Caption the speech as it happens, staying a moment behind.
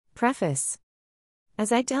Preface.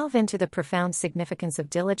 As I delve into the profound significance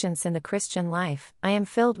of diligence in the Christian life, I am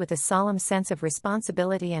filled with a solemn sense of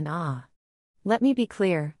responsibility and awe. Let me be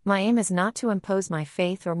clear, my aim is not to impose my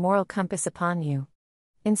faith or moral compass upon you.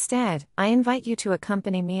 Instead, I invite you to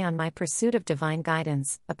accompany me on my pursuit of divine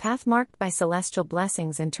guidance, a path marked by celestial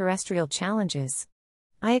blessings and terrestrial challenges.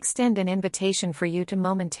 I extend an invitation for you to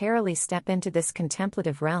momentarily step into this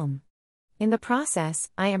contemplative realm. In the process,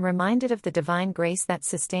 I am reminded of the divine grace that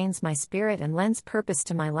sustains my spirit and lends purpose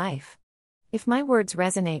to my life. If my words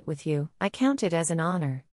resonate with you, I count it as an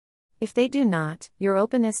honor. If they do not, your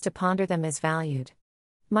openness to ponder them is valued.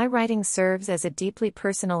 My writing serves as a deeply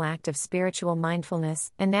personal act of spiritual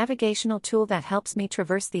mindfulness, a navigational tool that helps me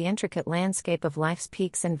traverse the intricate landscape of life's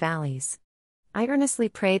peaks and valleys. I earnestly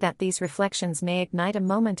pray that these reflections may ignite a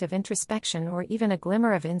moment of introspection or even a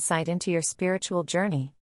glimmer of insight into your spiritual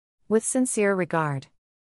journey. With sincere regard.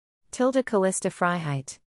 Tilde Callista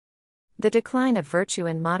Freiheit. The decline of virtue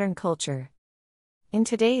in modern culture. In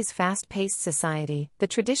today's fast-paced society, the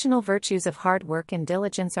traditional virtues of hard work and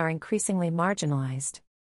diligence are increasingly marginalized.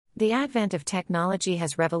 The advent of technology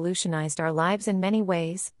has revolutionized our lives in many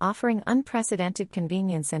ways, offering unprecedented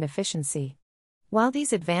convenience and efficiency. While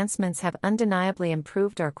these advancements have undeniably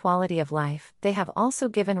improved our quality of life, they have also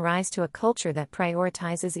given rise to a culture that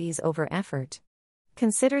prioritizes ease over effort.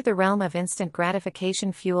 Consider the realm of instant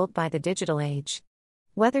gratification fueled by the digital age.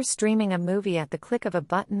 Whether streaming a movie at the click of a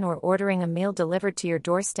button or ordering a meal delivered to your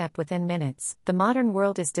doorstep within minutes, the modern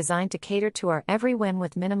world is designed to cater to our every whim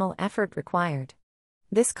with minimal effort required.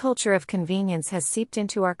 This culture of convenience has seeped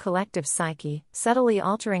into our collective psyche, subtly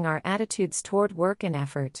altering our attitudes toward work and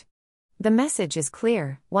effort. The message is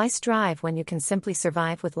clear: why strive when you can simply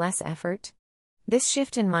survive with less effort? This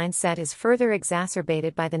shift in mindset is further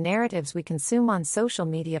exacerbated by the narratives we consume on social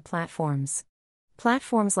media platforms.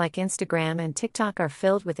 Platforms like Instagram and TikTok are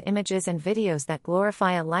filled with images and videos that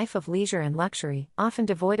glorify a life of leisure and luxury, often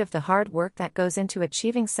devoid of the hard work that goes into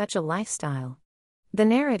achieving such a lifestyle. The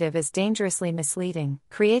narrative is dangerously misleading,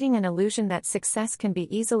 creating an illusion that success can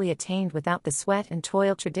be easily attained without the sweat and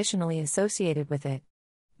toil traditionally associated with it.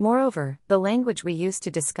 Moreover, the language we use to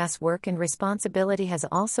discuss work and responsibility has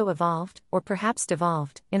also evolved, or perhaps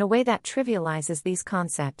devolved, in a way that trivializes these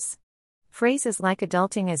concepts. Phrases like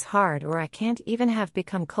 "adulting is hard" or "I can't even" have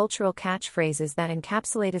become cultural catchphrases that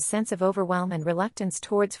encapsulate a sense of overwhelm and reluctance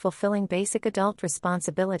towards fulfilling basic adult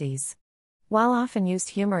responsibilities. While often used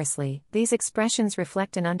humorously, these expressions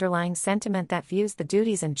reflect an underlying sentiment that views the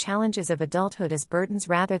duties and challenges of adulthood as burdens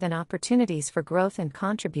rather than opportunities for growth and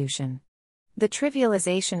contribution. The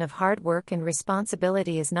trivialization of hard work and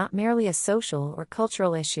responsibility is not merely a social or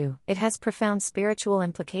cultural issue, it has profound spiritual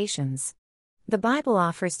implications. The Bible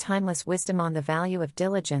offers timeless wisdom on the value of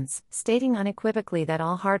diligence, stating unequivocally that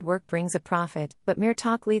all hard work brings a profit, but mere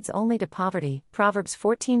talk leads only to poverty. Proverbs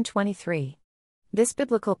 14:23. This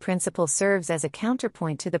biblical principle serves as a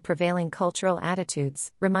counterpoint to the prevailing cultural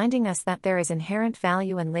attitudes, reminding us that there is inherent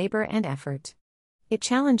value in labor and effort. It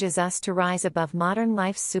challenges us to rise above modern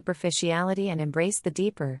life's superficiality and embrace the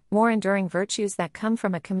deeper, more enduring virtues that come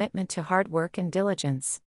from a commitment to hard work and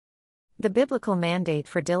diligence. The biblical mandate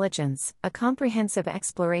for diligence, a comprehensive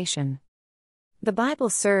exploration. The Bible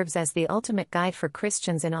serves as the ultimate guide for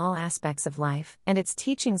Christians in all aspects of life, and its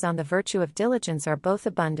teachings on the virtue of diligence are both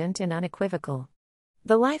abundant and unequivocal.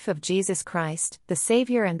 The life of Jesus Christ, the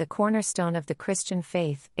Savior and the cornerstone of the Christian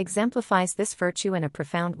faith, exemplifies this virtue in a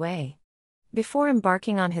profound way. Before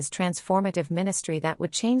embarking on his transformative ministry that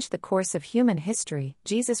would change the course of human history,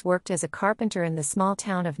 Jesus worked as a carpenter in the small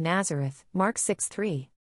town of Nazareth, Mark 6:3.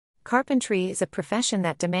 Carpentry is a profession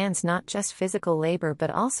that demands not just physical labor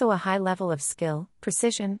but also a high level of skill,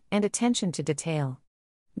 precision, and attention to detail.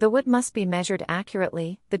 The wood must be measured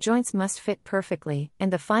accurately, the joints must fit perfectly,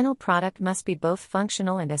 and the final product must be both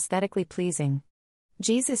functional and aesthetically pleasing.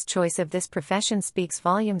 Jesus' choice of this profession speaks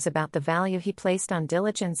volumes about the value he placed on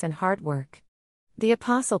diligence and hard work. The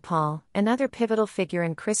Apostle Paul, another pivotal figure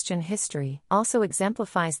in Christian history, also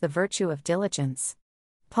exemplifies the virtue of diligence.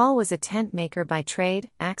 Paul was a tent maker by trade,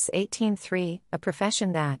 Acts 18:3, a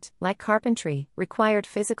profession that, like carpentry, required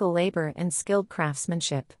physical labor and skilled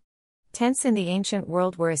craftsmanship. Tents in the ancient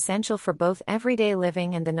world were essential for both everyday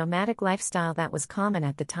living and the nomadic lifestyle that was common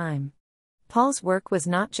at the time. Paul's work was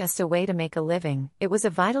not just a way to make a living, it was a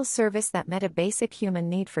vital service that met a basic human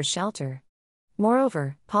need for shelter.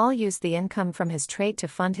 Moreover, Paul used the income from his trade to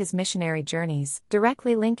fund his missionary journeys,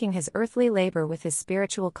 directly linking his earthly labor with his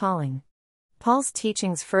spiritual calling. Paul's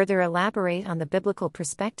teachings further elaborate on the biblical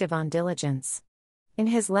perspective on diligence. In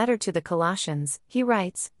his letter to the Colossians, he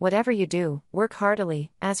writes, "Whatever you do, work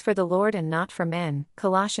heartily, as for the Lord and not for men."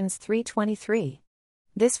 Colossians 3:23.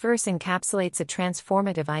 This verse encapsulates a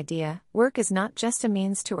transformative idea: work is not just a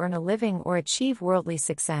means to earn a living or achieve worldly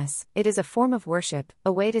success, it is a form of worship,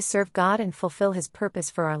 a way to serve God and fulfill His purpose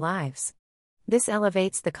for our lives. This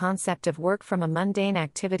elevates the concept of work from a mundane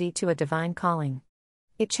activity to a divine calling.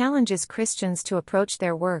 It challenges Christians to approach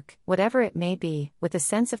their work, whatever it may be, with a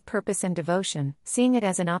sense of purpose and devotion, seeing it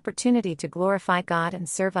as an opportunity to glorify God and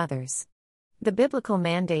serve others. The biblical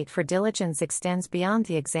mandate for diligence extends beyond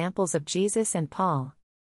the examples of Jesus and Paul.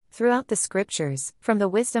 Throughout the Scriptures, from the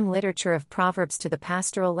wisdom literature of Proverbs to the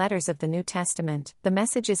pastoral letters of the New Testament, the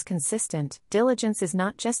message is consistent: diligence is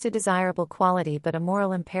not just a desirable quality but a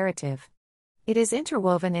moral imperative. It is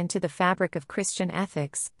interwoven into the fabric of Christian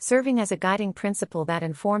ethics, serving as a guiding principle that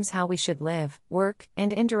informs how we should live, work,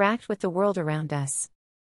 and interact with the world around us.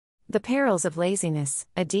 The perils of laziness,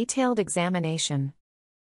 a detailed examination.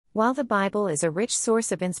 While the Bible is a rich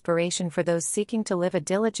source of inspiration for those seeking to live a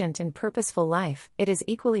diligent and purposeful life, it is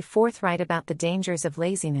equally forthright about the dangers of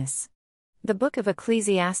laziness. The book of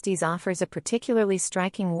Ecclesiastes offers a particularly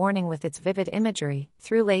striking warning with its vivid imagery: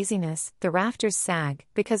 through laziness, the rafters sag;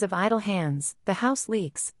 because of idle hands, the house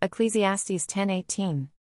leaks. Ecclesiastes 10:18.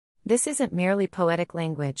 This isn't merely poetic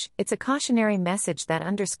language, it's a cautionary message that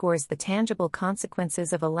underscores the tangible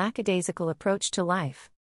consequences of a lackadaisical approach to life.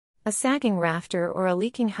 A sagging rafter or a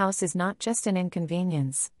leaking house is not just an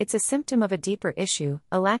inconvenience, it's a symptom of a deeper issue,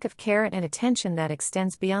 a lack of care and attention that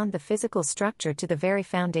extends beyond the physical structure to the very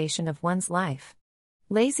foundation of one's life.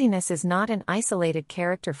 Laziness is not an isolated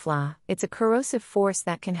character flaw, it's a corrosive force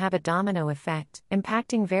that can have a domino effect,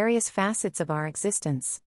 impacting various facets of our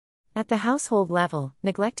existence. At the household level,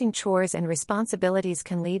 neglecting chores and responsibilities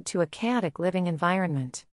can lead to a chaotic living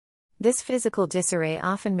environment. This physical disarray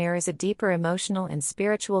often mirrors a deeper emotional and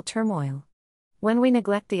spiritual turmoil. When we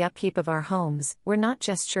neglect the upkeep of our homes, we're not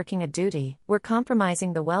just shirking a duty, we're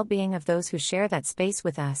compromising the well-being of those who share that space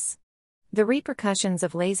with us. The repercussions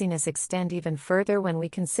of laziness extend even further when we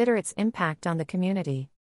consider its impact on the community.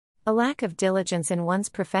 A lack of diligence in one's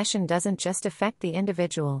profession doesn't just affect the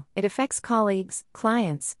individual, it affects colleagues,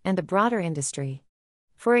 clients, and the broader industry.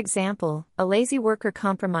 For example, a lazy worker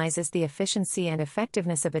compromises the efficiency and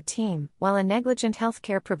effectiveness of a team, while a negligent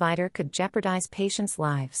healthcare provider could jeopardize patients'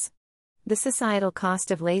 lives. The societal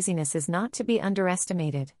cost of laziness is not to be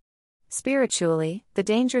underestimated. Spiritually, the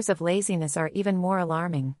dangers of laziness are even more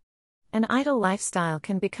alarming. An idle lifestyle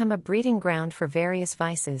can become a breeding ground for various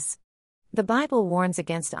vices. The Bible warns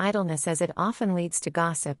against idleness as it often leads to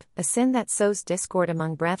gossip, a sin that sows discord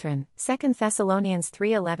among brethren, 2 Thessalonians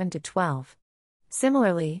 3:11-12.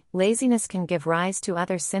 Similarly, laziness can give rise to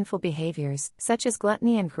other sinful behaviors, such as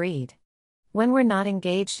gluttony and greed. When we're not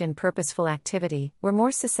engaged in purposeful activity, we're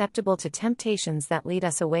more susceptible to temptations that lead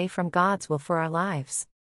us away from God's will for our lives.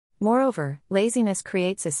 Moreover, laziness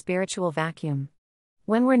creates a spiritual vacuum.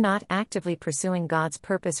 When we're not actively pursuing God's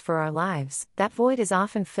purpose for our lives, that void is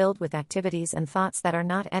often filled with activities and thoughts that are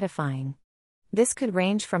not edifying. This could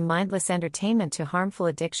range from mindless entertainment to harmful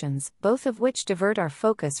addictions, both of which divert our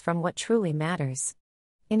focus from what truly matters.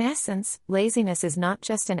 In essence, laziness is not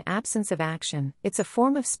just an absence of action, it's a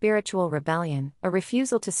form of spiritual rebellion, a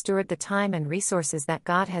refusal to steward the time and resources that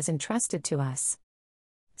God has entrusted to us.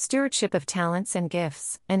 Stewardship of talents and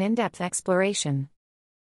gifts, an in-depth exploration.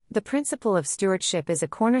 The principle of stewardship is a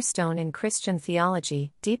cornerstone in Christian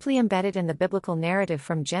theology, deeply embedded in the biblical narrative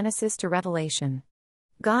from Genesis to Revelation.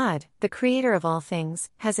 God, the creator of all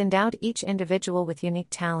things, has endowed each individual with unique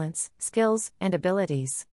talents, skills, and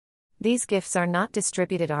abilities. These gifts are not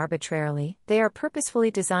distributed arbitrarily, they are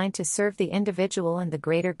purposefully designed to serve the individual and the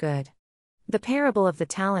greater good. The parable of the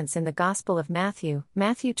talents in the Gospel of Matthew,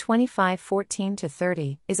 Matthew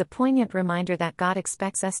 25:14-30, is a poignant reminder that God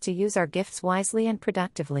expects us to use our gifts wisely and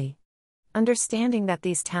productively. Understanding that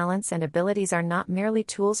these talents and abilities are not merely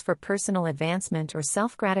tools for personal advancement or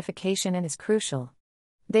self-gratification is crucial.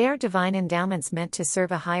 They are divine endowments meant to serve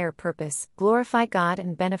a higher purpose, glorify God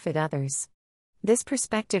and benefit others. This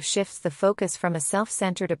perspective shifts the focus from a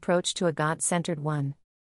self-centered approach to a God-centered one.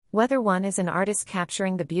 Whether one is an artist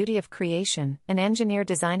capturing the beauty of creation, an engineer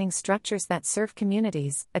designing structures that serve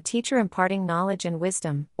communities, a teacher imparting knowledge and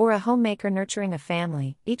wisdom, or a homemaker nurturing a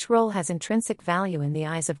family, each role has intrinsic value in the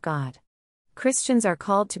eyes of God. Christians are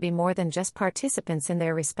called to be more than just participants in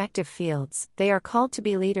their respective fields, they are called to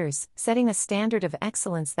be leaders, setting a standard of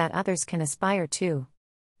excellence that others can aspire to.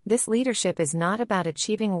 This leadership is not about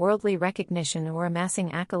achieving worldly recognition or amassing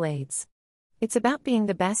accolades. It's about being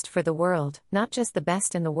the best for the world, not just the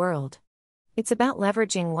best in the world. It's about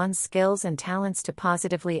leveraging one's skills and talents to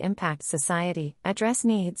positively impact society, address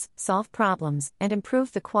needs, solve problems, and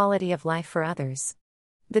improve the quality of life for others.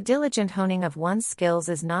 The diligent honing of one's skills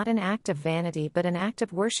is not an act of vanity but an act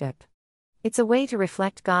of worship. It's a way to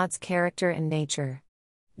reflect God's character and nature.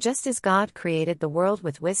 Just as God created the world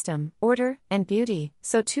with wisdom, order, and beauty,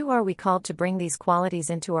 so too are we called to bring these qualities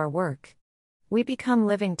into our work. We become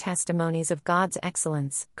living testimonies of God's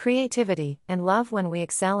excellence, creativity, and love when we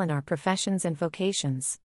excel in our professions and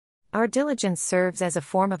vocations. Our diligence serves as a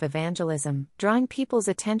form of evangelism, drawing people's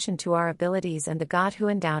attention to our abilities and the God who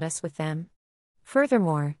endowed us with them.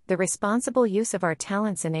 Furthermore, the responsible use of our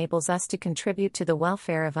talents enables us to contribute to the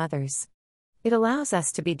welfare of others. It allows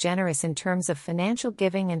us to be generous in terms of financial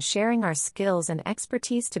giving and sharing our skills and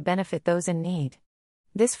expertise to benefit those in need.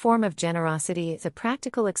 This form of generosity is a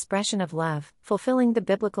practical expression of love, fulfilling the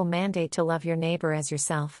biblical mandate to love your neighbor as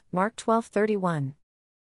yourself, Mark 12:31.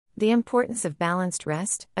 The importance of balanced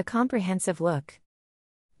rest, a comprehensive look.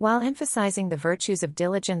 While emphasizing the virtues of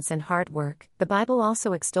diligence and hard work, the Bible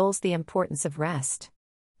also extols the importance of rest.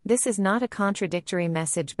 This is not a contradictory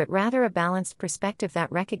message but rather a balanced perspective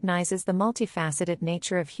that recognizes the multifaceted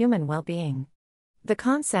nature of human well-being. The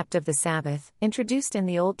concept of the Sabbath, introduced in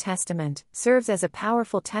the Old Testament, serves as a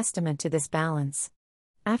powerful testament to this balance.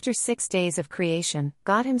 After 6 days of creation,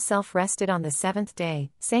 God Himself rested on the seventh day,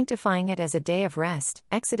 sanctifying it as a day of rest,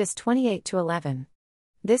 Exodus 28:11.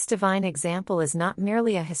 This divine example is not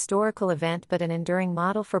merely a historical event but an enduring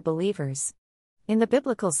model for believers. In the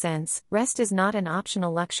biblical sense, rest is not an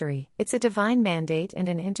optional luxury, it's a divine mandate and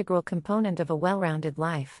an integral component of a well-rounded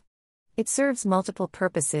life. It serves multiple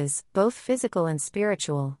purposes, both physical and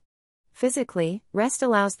spiritual. Physically, rest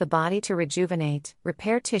allows the body to rejuvenate,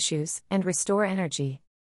 repair tissues, and restore energy.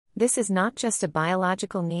 This is not just a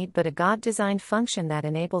biological need but a God-designed function that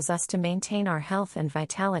enables us to maintain our health and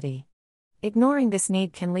vitality. Ignoring this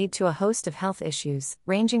need can lead to a host of health issues,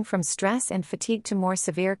 ranging from stress and fatigue to more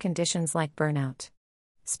severe conditions like burnout.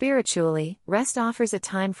 Spiritually, rest offers a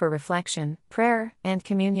time for reflection, prayer, and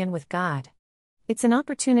communion with God. It's an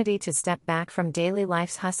opportunity to step back from daily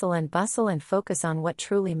life's hustle and bustle and focus on what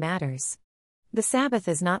truly matters. The Sabbath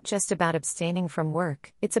is not just about abstaining from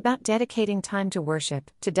work, it's about dedicating time to worship,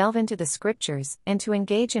 to delve into the scriptures, and to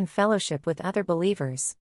engage in fellowship with other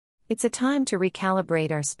believers. It's a time to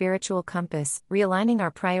recalibrate our spiritual compass, realigning our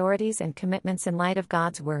priorities and commitments in light of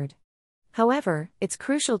God's Word. However, it's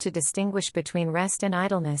crucial to distinguish between rest and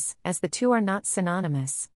idleness, as the two are not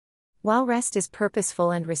synonymous. While rest is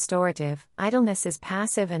purposeful and restorative, idleness is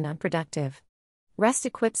passive and unproductive. Rest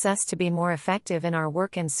equips us to be more effective in our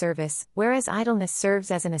work and service, whereas idleness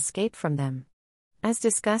serves as an escape from them. As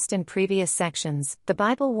discussed in previous sections, the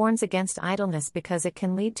Bible warns against idleness because it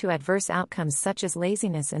can lead to adverse outcomes such as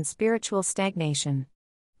laziness and spiritual stagnation.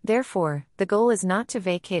 Therefore, the goal is not to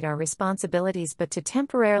vacate our responsibilities but to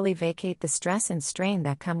temporarily vacate the stress and strain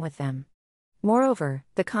that come with them. Moreover,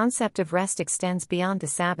 the concept of rest extends beyond the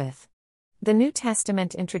Sabbath. The New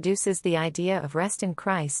Testament introduces the idea of rest in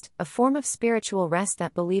Christ, a form of spiritual rest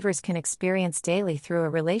that believers can experience daily through a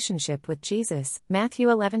relationship with Jesus, Matthew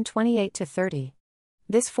 11:28-30.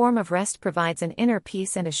 This form of rest provides an inner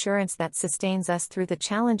peace and assurance that sustains us through the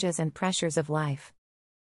challenges and pressures of life.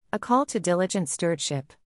 A call to diligent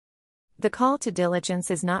stewardship. The call to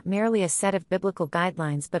diligence is not merely a set of biblical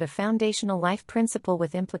guidelines but a foundational life principle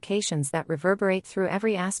with implications that reverberate through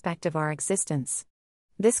every aspect of our existence.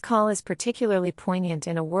 This call is particularly poignant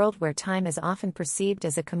in a world where time is often perceived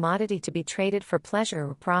as a commodity to be traded for pleasure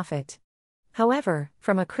or profit. However,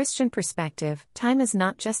 from a Christian perspective, time is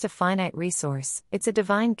not just a finite resource, it's a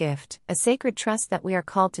divine gift, a sacred trust that we are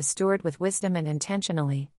called to steward with wisdom and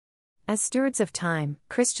intentionally. As stewards of time,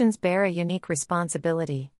 Christians bear a unique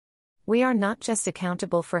responsibility. We are not just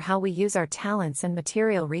accountable for how we use our talents and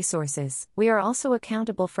material resources, we are also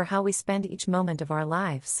accountable for how we spend each moment of our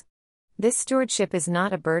lives. This stewardship is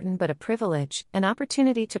not a burden but a privilege, an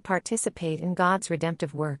opportunity to participate in God's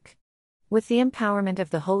redemptive work. With the empowerment of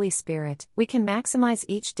the Holy Spirit, we can maximize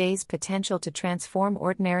each day's potential to transform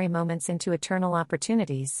ordinary moments into eternal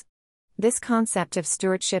opportunities. This concept of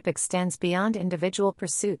stewardship extends beyond individual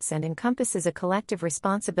pursuits and encompasses a collective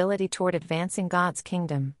responsibility toward advancing God's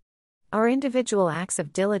kingdom. Our individual acts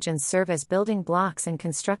of diligence serve as building blocks in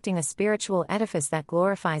constructing a spiritual edifice that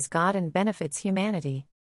glorifies God and benefits humanity.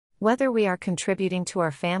 Whether we are contributing to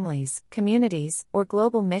our families, communities, or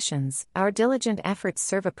global missions, our diligent efforts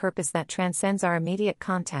serve a purpose that transcends our immediate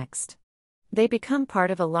context. They become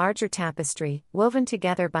part of a larger tapestry, woven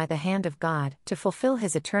together by the hand of God, to fulfill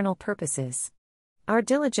His eternal purposes. Our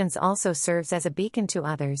diligence also serves as a beacon to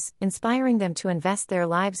others, inspiring them to invest their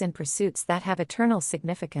lives in pursuits that have eternal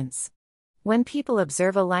significance. When people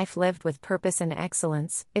observe a life lived with purpose and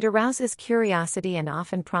excellence, it arouses curiosity and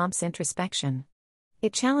often prompts introspection.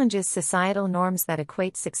 It challenges societal norms that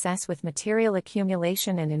equate success with material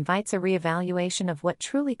accumulation and invites a reevaluation of what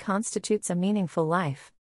truly constitutes a meaningful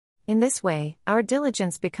life. In this way, our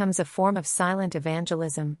diligence becomes a form of silent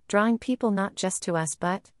evangelism, drawing people not just to us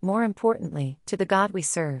but, more importantly, to the God we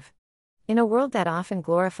serve. In a world that often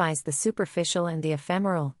glorifies the superficial and the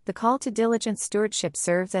ephemeral, the call to diligent stewardship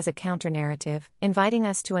serves as a counter-narrative, inviting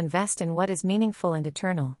us to invest in what is meaningful and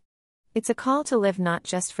eternal. It's a call to live not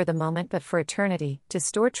just for the moment but for eternity, to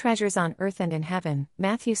store treasures on earth and in heaven.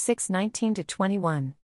 Matthew 6:19-21.